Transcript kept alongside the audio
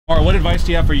What advice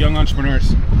do you have for young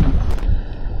entrepreneurs?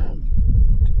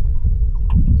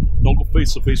 Don't go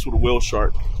face to face with a whale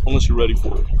shark unless you're ready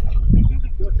for it.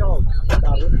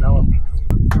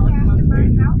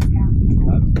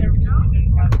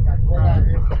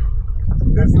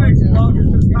 This next vlog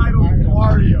is titled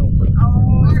Mario.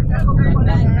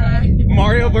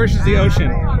 Mario versus the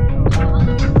ocean.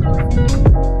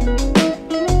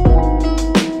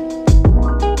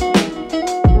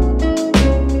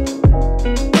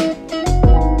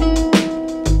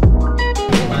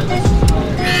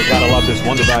 Gotta love this.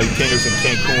 One of the valuetainers in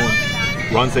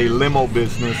Cancun runs a limo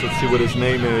business. Let's see what his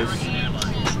name is.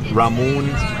 Ramon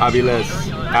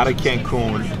Aviles out of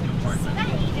Cancun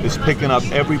is picking up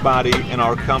everybody in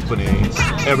our company.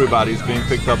 Everybody's being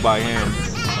picked up by him.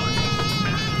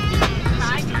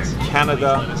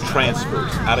 Canada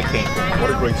Transfers out of Cancun. What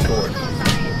a great story.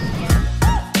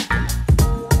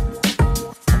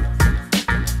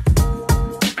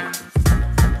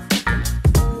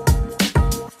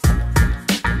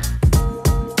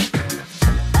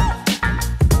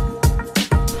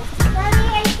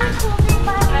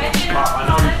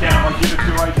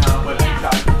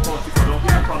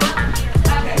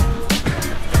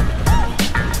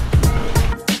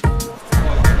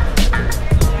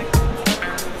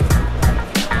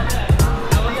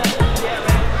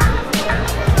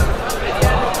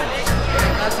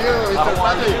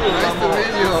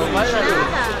 Nice to meet you.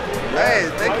 Hey,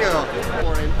 thank you.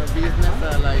 For a business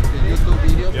like YouTube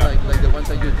videos, like the ones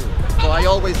that you do. So I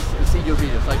always see your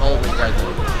videos, like always, right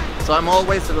there. So I'm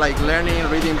always like learning,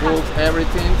 reading books,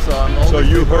 everything. So I'm always. So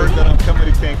you heard that I'm coming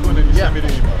to Cancun and you sent me the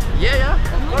email? Yeah,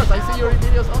 of course. I see your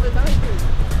videos all the time.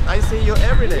 I see you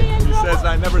every day. He says,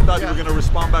 I never thought you were going to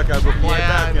respond back. I replied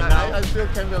back, and now I still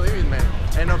can't believe it, man.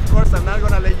 And of course, I'm not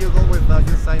going to let you go without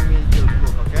you sign me your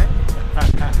book, okay?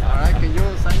 Alright, can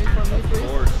you sign it for me, please? Of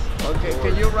course. Okay,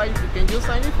 can you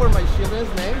sign it for my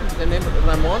children's name? The name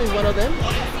Ramon is one of them,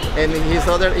 and his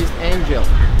other is Angel.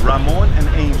 Ramon and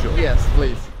Angel. Yes,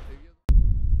 please.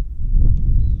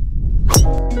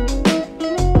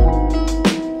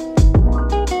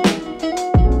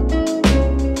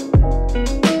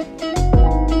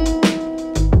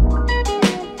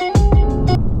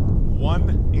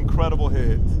 One incredible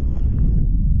hit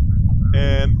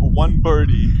and one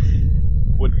birdie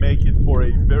would make it for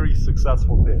a very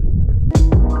successful day.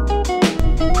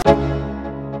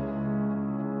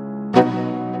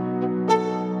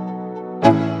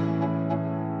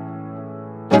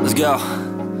 Let's go.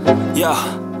 Yo,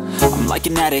 I'm like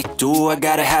an addict, do I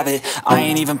gotta have it. I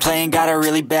ain't even playing, got a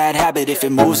really bad habit. If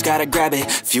it moves, gotta grab it,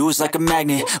 fuse like a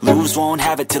magnet. Lose, won't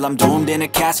have it till I'm doomed in a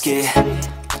casket.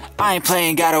 I ain't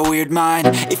playing, got a weird mind.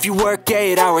 If you work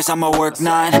 8 hours, I'ma work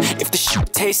 9. If the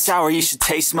shit tastes sour, you should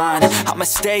taste mine. I'ma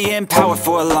stay in power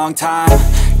for a long time.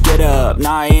 Get up,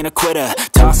 nah, I ain't a quitter.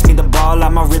 Toss me the ball,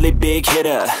 I'm a really big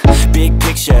hitter. Big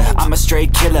picture, I'm a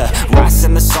straight killer.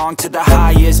 Rising the song to the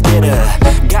highest bidder.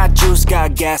 Got juice,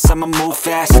 got gas, I'ma move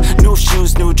fast. New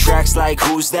shoes, new tracks, like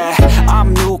who's that?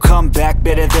 I'm new, come back,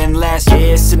 better than last.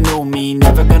 Yeah, it's a new me,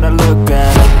 never gonna look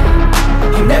back.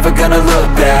 I'm never gonna look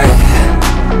back.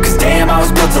 Cause damn, I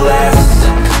was built to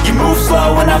last. You move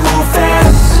slow and I move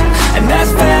fast, and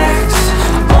that's facts.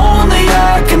 Only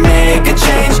I can make a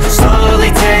change.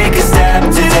 Slowly take a step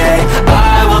today.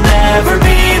 I will never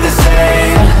be the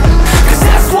same. Cause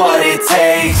that's what it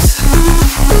takes.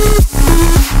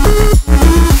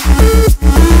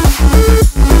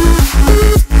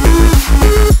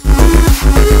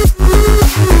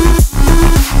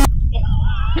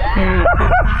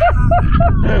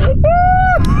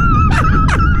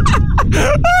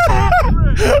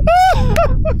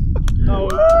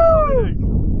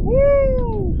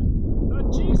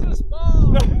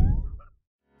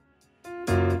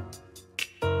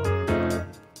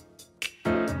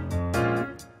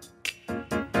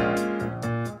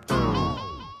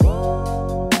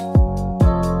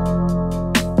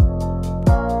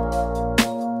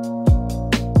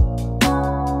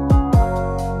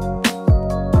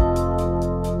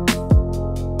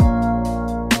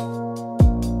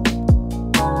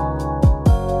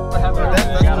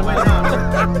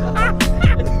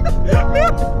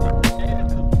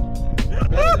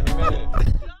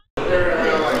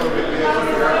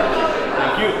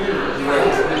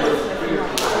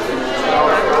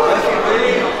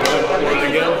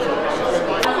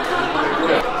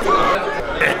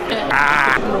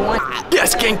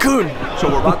 Yes, Cancun! So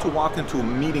we're about to walk into a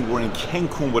meeting. We're in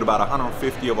Cancun with about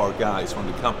 150 of our guys from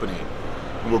the company.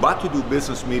 And we're about to do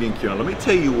business meeting here. Let me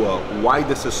tell you why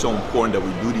this is so important that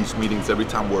we do these meetings every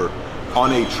time we're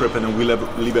on a trip and then we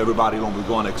leave everybody alone. We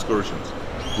go on excursions.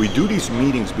 We do these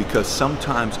meetings because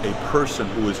sometimes a person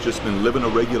who has just been living a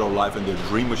regular life and their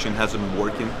dream machine hasn't been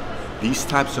working, these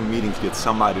types of meetings get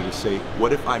somebody to say,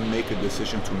 what if I make a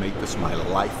decision to make this my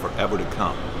life forever to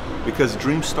come? Because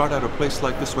dreams start at a place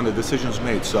like this when the decision's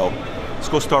made. So let's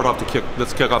go start off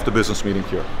let's kick off the business meeting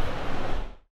here.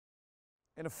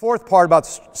 And the fourth part about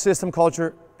system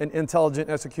culture and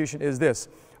intelligent execution is this: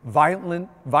 violent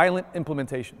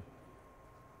implementation.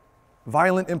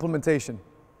 Violent implementation.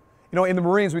 You know, in the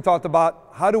Marines we talked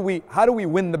about how do we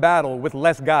win the battle with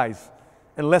less guys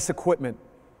and less equipment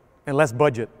and less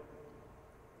budget.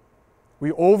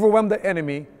 We overwhelm the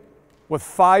enemy with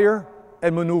fire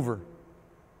and maneuver.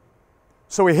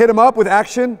 So we hit them up with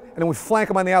action and then we flank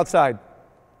them on the outside.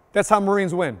 That's how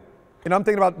Marines win. And I'm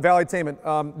thinking about Valuetainment.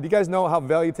 Do you guys know how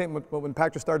Valuetainment, when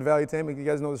Patrick started Valuetainment, you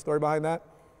guys know the story behind that?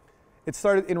 It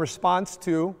started in response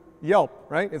to Yelp,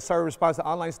 right? It started in response to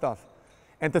online stuff.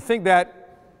 And to think that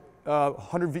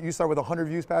you start with 100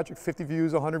 views, Patrick, 50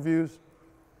 views, 100 views.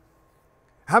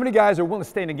 How many guys are willing to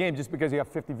stay in the game just because you have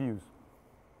 50 views?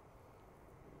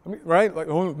 I mean, right? Like,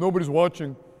 oh, nobody's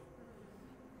watching.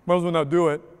 Might as well not do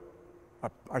it.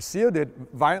 Our CEO did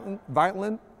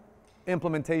violent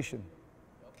implementation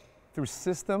through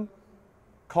system,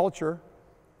 culture,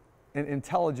 and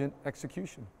intelligent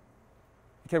execution.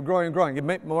 It kept growing and growing. It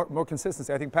made more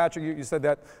consistency. I think, Patrick, you said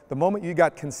that the moment you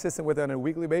got consistent with it on a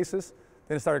weekly basis,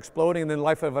 then it started exploding, and then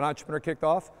life of an entrepreneur kicked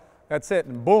off. That's it,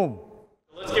 and boom.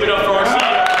 Let's give it up for our CEO.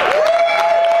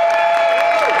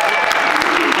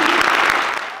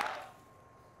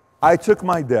 I took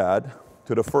my dad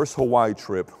to the first Hawaii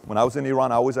trip. When I was in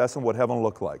Iran, I always asked him what heaven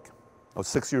looked like. I was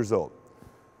 6 years old.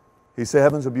 He said,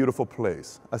 heaven's a beautiful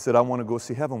place. I said, I want to go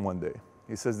see heaven one day.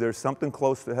 He says, there's something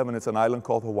close to heaven. It's an island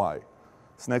called Hawaii.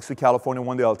 It's next to California.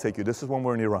 One day I'll take you. This is when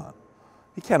we're in Iran.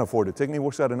 He can't afford to take me. He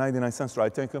works at a 99-cent store. I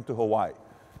take him to Hawaii.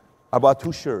 I bought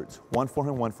 2 shirts, one for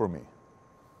him, one for me.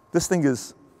 This thing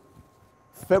is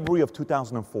February of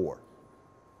 2004.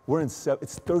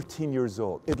 It's 13 years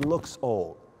old. It looks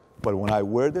old. But when I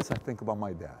wear this, I think about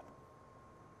my dad.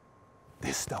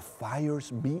 This stuff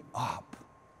fires me up.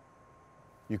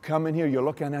 You come in here, you're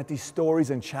looking at these stories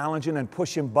and challenging and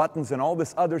pushing buttons and all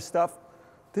this other stuff.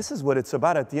 This is what it's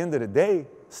about at the end of the day.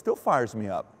 It still fires me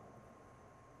up.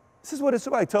 This is what it's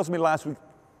about. He tells me last week,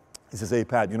 he says, hey,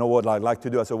 Pat, you know what I'd like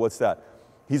to do? I said, what's that?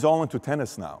 He's all into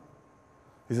tennis now.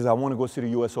 He says, I want to go see the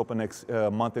US Open next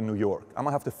month in New York. I'm going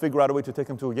to have to figure out a way to take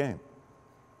him to a game.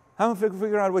 How am I going to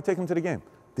figure out a way to take him to the game?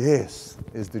 This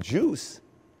is the juice.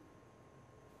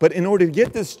 But in order to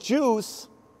get this juice,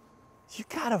 you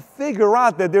got to figure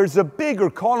out that there's a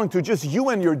bigger calling to just you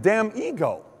and your damn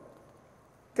ego.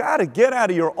 Got to get out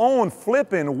of your own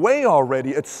flipping way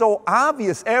already. It's so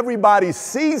obvious. Everybody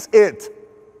sees it.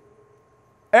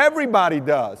 Everybody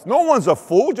does. No one's a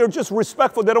fool. They're just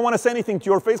respectful. They don't want to say anything to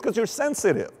your face because you're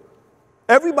sensitive.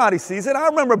 Everybody sees it. I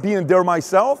remember being there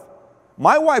myself.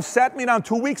 My wife sat me down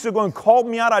 2 weeks ago and called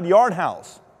me out at Yard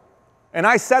House. And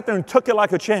I sat there and took it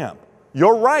like a champ.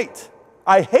 You're right.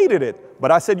 I hated it.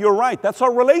 But I said, you're right. That's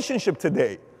our relationship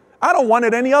today. I don't want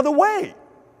it any other way.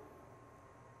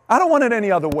 I don't want it any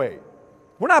other way.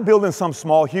 We're not building some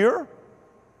small here.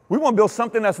 We want to build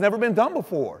something that's never been done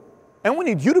before. And we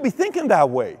need you to be thinking that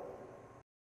way.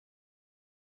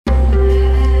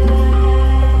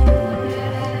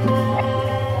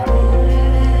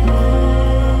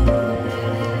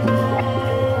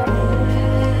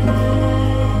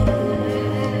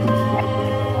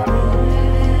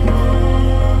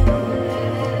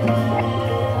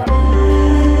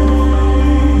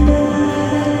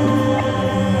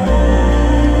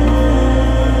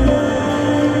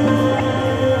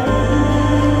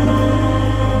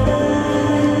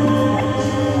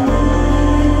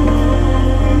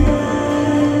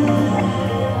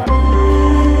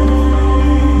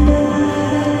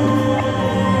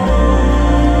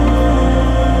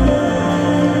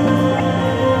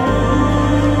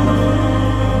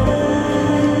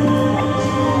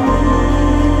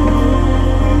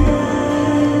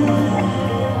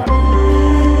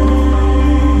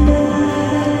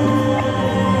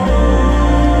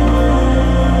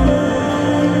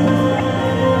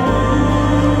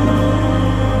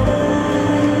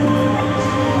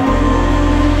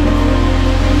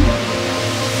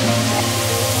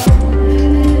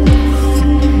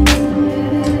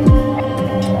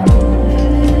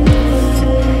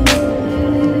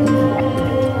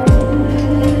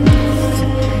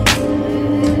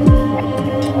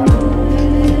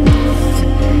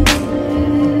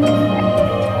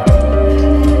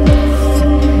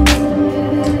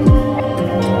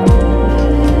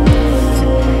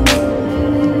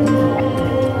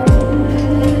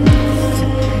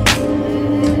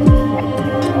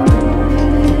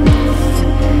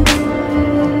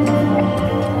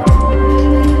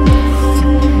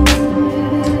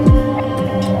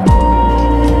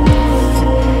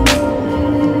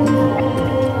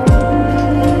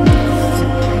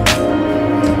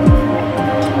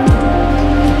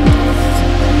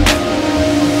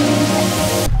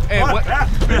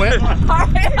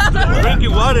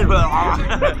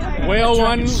 Whale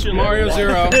 1, Mario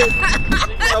 0.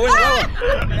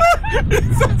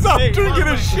 Since I'm drinking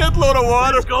a shitload of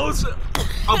water. Goes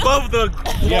above the.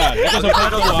 Yeah, that goes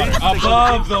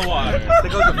above the water.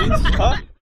 Above the water.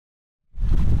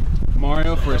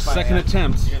 Mario for a second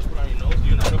attempt.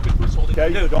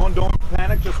 Okay, don't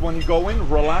panic. Just when you go in,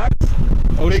 relax.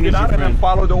 Ocean Figure it is out your and then friend.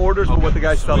 follow the orders of what the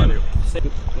guy's telling you.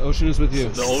 The ocean is with you.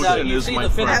 The ocean is my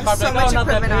friend. I have so much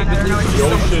equipment on. I don't know what to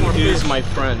The do. ocean is my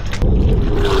friend.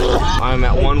 I'm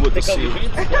at one with the sea. Here we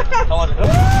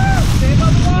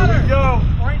go.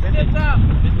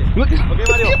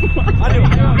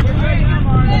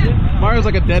 Mario's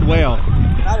like a dead whale.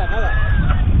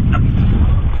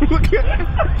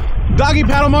 Doggy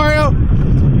paddle, Mario.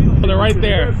 They're right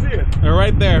there. They're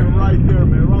right there. Right there,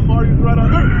 man. Mario's right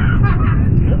on there.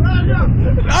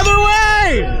 Other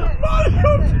way!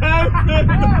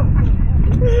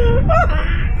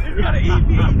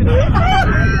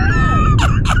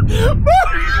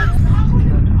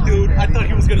 Dude, I thought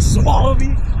he was gonna swallow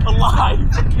me alive.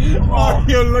 Oh,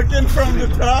 you're looking from the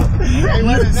top.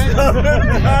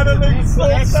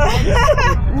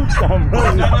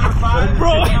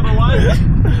 Bro,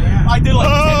 I did like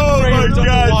 10 Oh my frames gosh,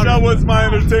 underwater. that was my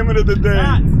entertainment of the day.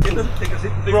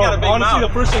 Bro, honestly, the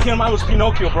first thing came to mind was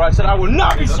Pinocchio, bro. I said I would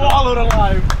not be swallowed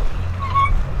alive.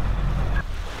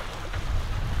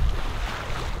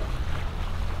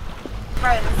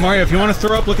 Mario, if you want to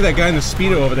throw up, look at that guy in the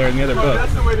Speedo over there in the other boat.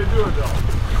 That's the way to do it, though.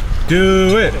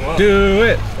 Do it! Do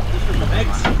it!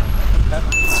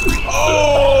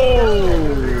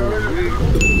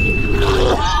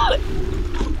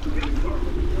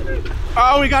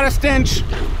 Oh, we got a stench!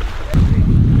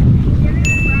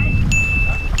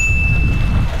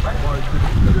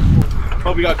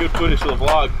 Hope we got good footage for the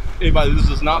vlog. Anybody, this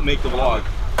does not make the vlog.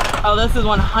 Oh, this is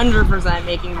 100%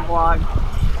 making the vlog.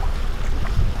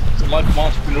 It's a life of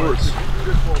entrepreneurs.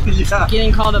 Yeah.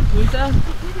 Getting called a puta?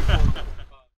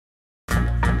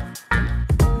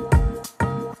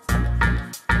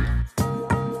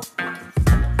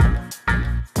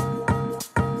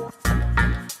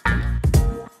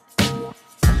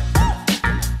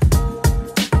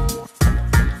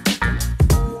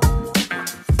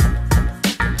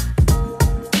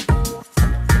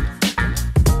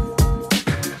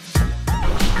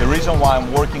 The reason why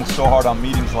I'm working so hard on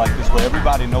meetings like this, where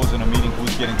everybody knows in a meeting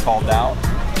who's getting called out,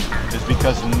 is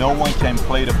because no one can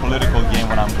play the political game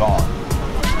when I'm gone.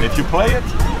 If you play it,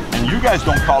 and you guys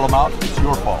don't call them out, it's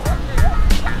your fault.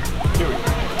 Period.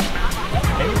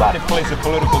 Anybody plays a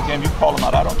political game, you call them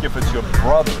out. I don't care if it's your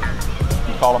brother,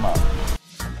 you call them out.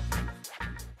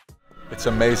 It's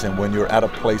amazing when you're at a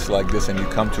place like this and you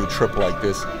come to a trip like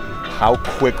this, how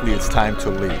quickly it's time to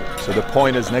leave. So the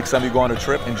point is, next time you go on a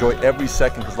trip, enjoy every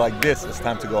second, because like this, it's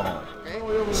time to go home.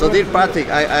 So dear Patrick,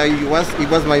 it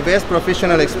was my best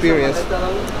professional experience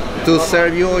to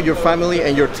serve you, your family,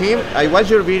 and your team. I watch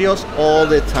your videos all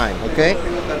the time, okay?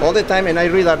 All the time, and I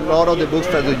read a lot of the books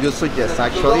that you suggest,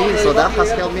 actually. So that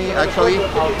has helped me, actually,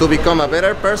 to become a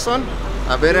better person,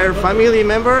 a better family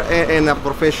member, and a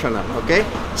professional, okay?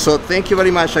 So thank you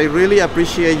very much. I really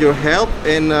appreciate your help,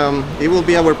 and it will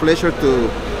be our pleasure to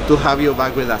have you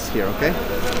back with us here, okay?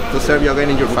 To serve you again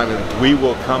in your family. We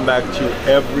will come back to you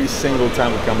every single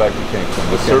time we come back to Cancun.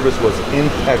 The service was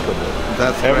impeccable.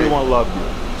 That's Everyone loved you.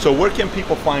 So where can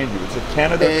people find you? It's at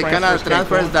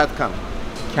CanadaTransfers.com.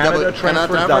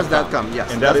 CanadaTransfers.com.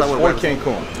 Yes, And that is that's our for website.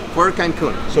 Cancun. For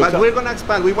Cancun. So But we're going to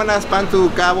expand. We want to expand to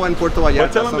Cabo and Puerto Vallarta.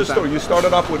 But tell them the sometime. story. You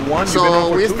started off with one. You've been on So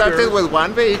for we 2 started years. with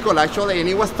one vehicle, actually, and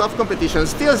it was tough competition.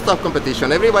 Still tough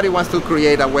competition. Everybody wants to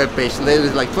create a web page. There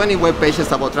is like 20 web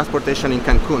pages about transportation in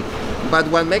Cancun. But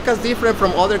what makes us different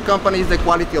from other companies is the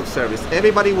quality of service.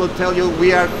 Everybody will tell you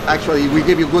we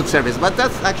give you good service, but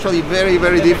that's actually very,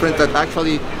 very different than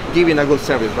actually giving a good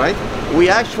service, right? We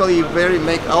actually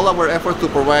make all our effort to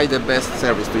provide the best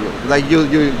service to you, like you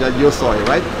saw it,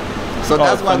 right? So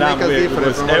that's what makes us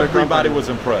different from other Everybody companies. was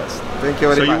impressed. Thank you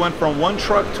very much. So you went from one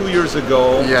truck 2 years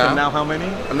ago to now how many?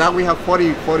 Now we have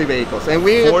 40 vehicles, and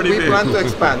we plan to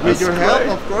expand. With your help,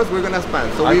 of course, we're gonna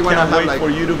expand. So we want to have wait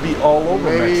for you to be all over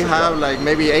maybe Mexico. have like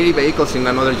maybe 80 vehicles in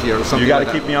another year or something. You got to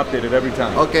like keep me updated every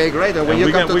time. Okay, great. And when And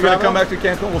you come to we're gonna travel, come back to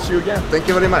Cancun. We'll see you again. Thank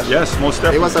you very much. Yes, most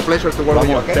definitely. It was a pleasure to work with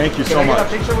you. Okay? Thank you so Can I much. get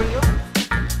a picture with you?